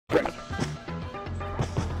God.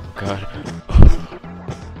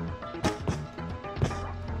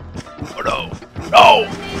 Oh no! No!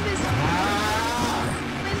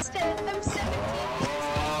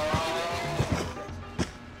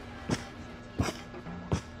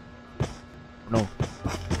 No.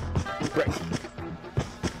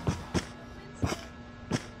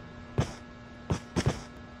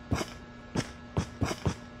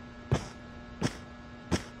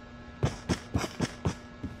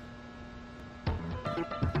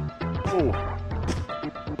 Oh.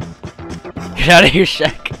 Get out of here,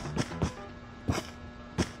 Shaq.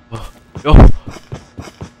 Oh. Go.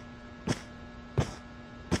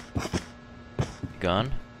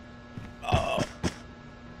 Gone? Oh.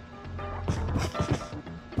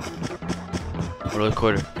 What a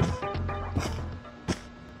quarter.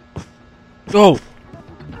 Go!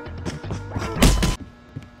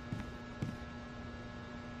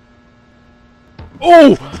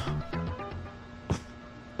 Oh!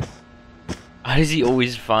 How does he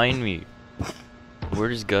always find me? Where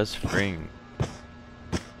does Gus spring?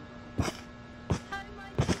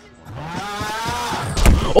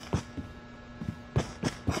 Oh!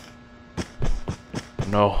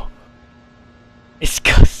 No. It's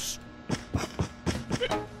Gus.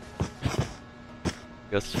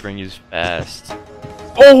 Gus spring is fast.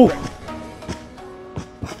 Oh!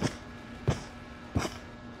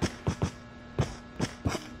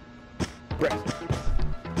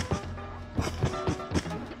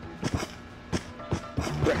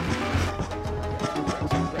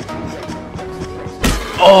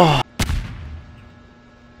 Oh!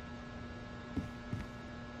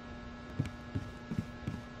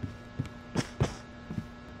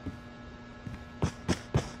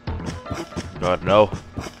 God, no.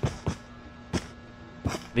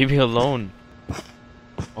 Leave me alone.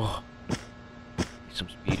 Oh. Need some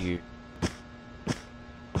speed here.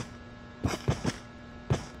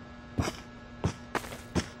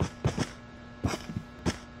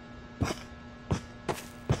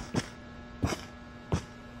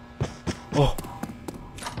 Oh!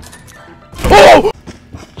 Oh!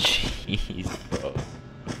 Jeez, bro.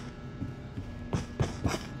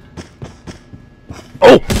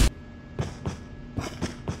 Oh!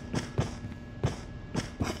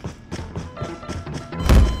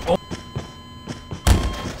 Oh!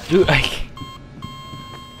 Dude,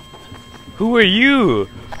 who are you?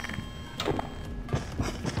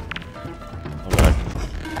 Oh God.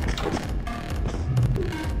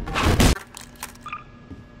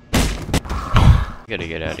 Gotta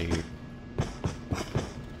get out of here.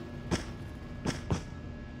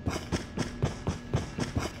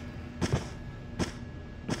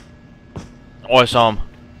 Oh, I saw him.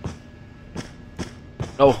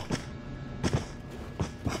 No. Oh.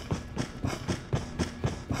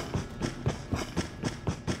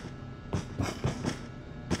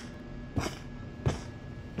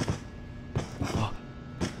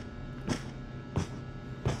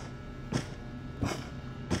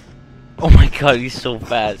 Oh my God, he's so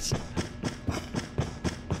fast.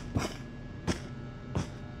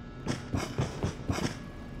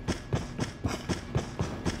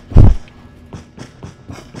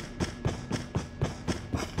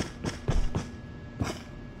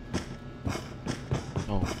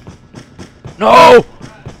 No. No!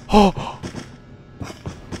 Oh!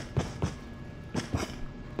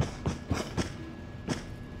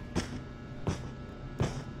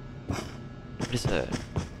 What is that?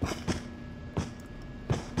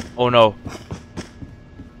 Oh no.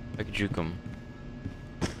 I could juke him.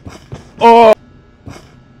 Oh!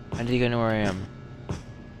 How did he go know where I am?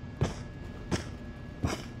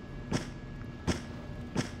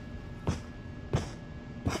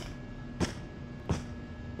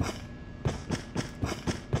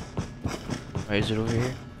 Why is it over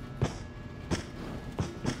here?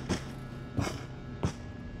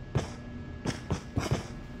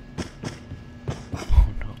 Oh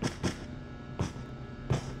no.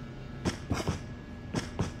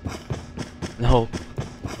 No.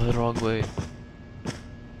 The wrong way.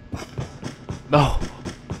 No.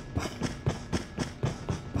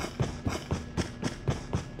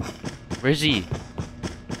 Where is he?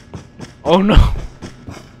 Oh no.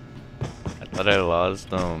 I thought I lost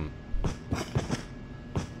him.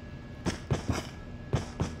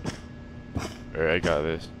 Alright, I got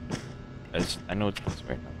this. I know it's this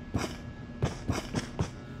right now.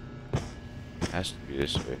 It has to be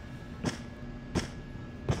this way.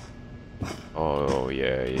 Oh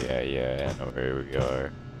yeah, I know where we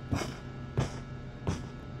are.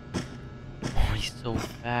 Oh, he's so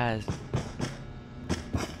fast.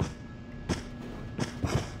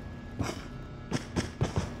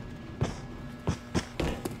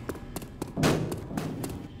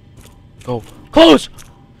 Go. Close!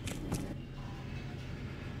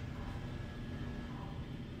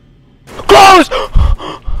 Close!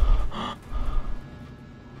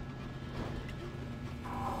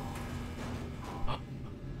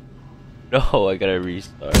 No, I gotta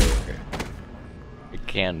restart. I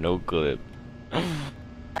can't no clip.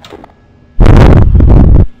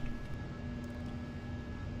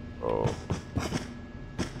 Bro.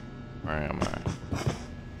 Where am I?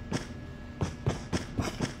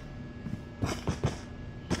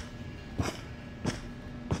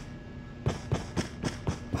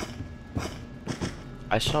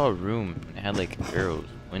 I saw a room and it had like arrows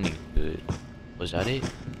pointing to it. Was that it?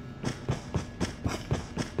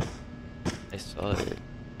 I saw it.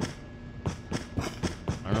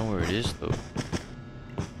 I don't know where it is though.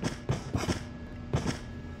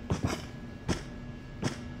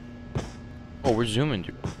 Oh, we're zooming,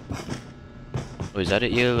 dude. Oh, is that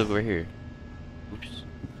it? Yeah, look right here. Oops.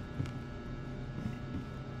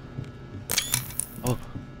 Oh.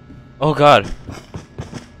 Oh God.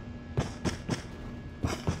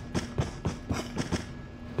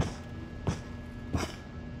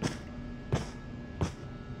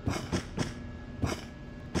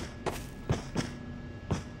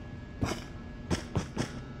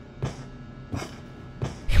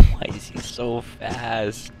 Why is he so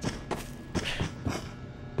fast?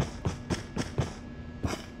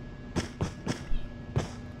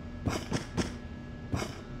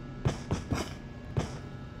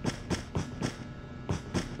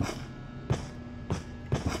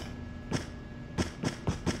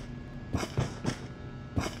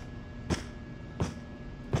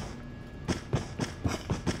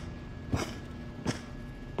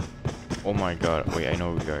 Oh my God. Wait, I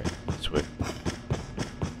know where we are. This way.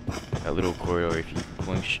 That little corridor, if you keep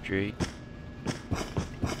going straight,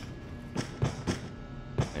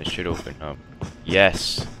 it should open up.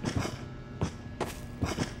 Yes!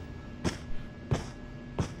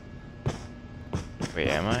 Wait,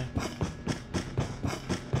 am I?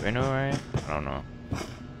 Do I know where I am? I don't know.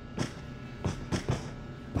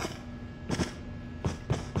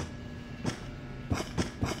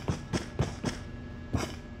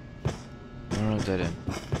 I don't know if that in.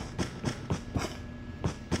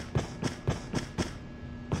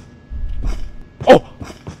 Oh!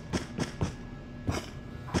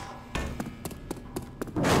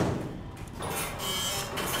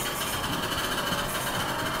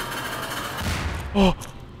 Oh!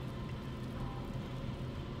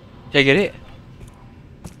 Did I get it?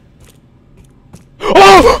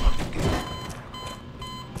 Oh!